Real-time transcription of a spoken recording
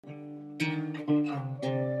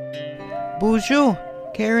Bonjour,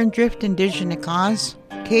 Karen Drift Indigenous.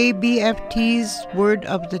 KBFT's word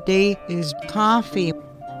of the day is coffee.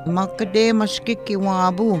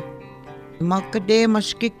 Makade-mashkikiwaabo.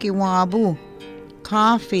 Makade-mashkikiwaabo.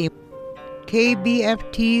 Coffee.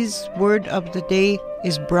 KBFT's word of the day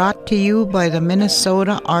is brought to you by the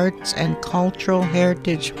Minnesota Arts and Cultural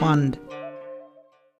Heritage Fund.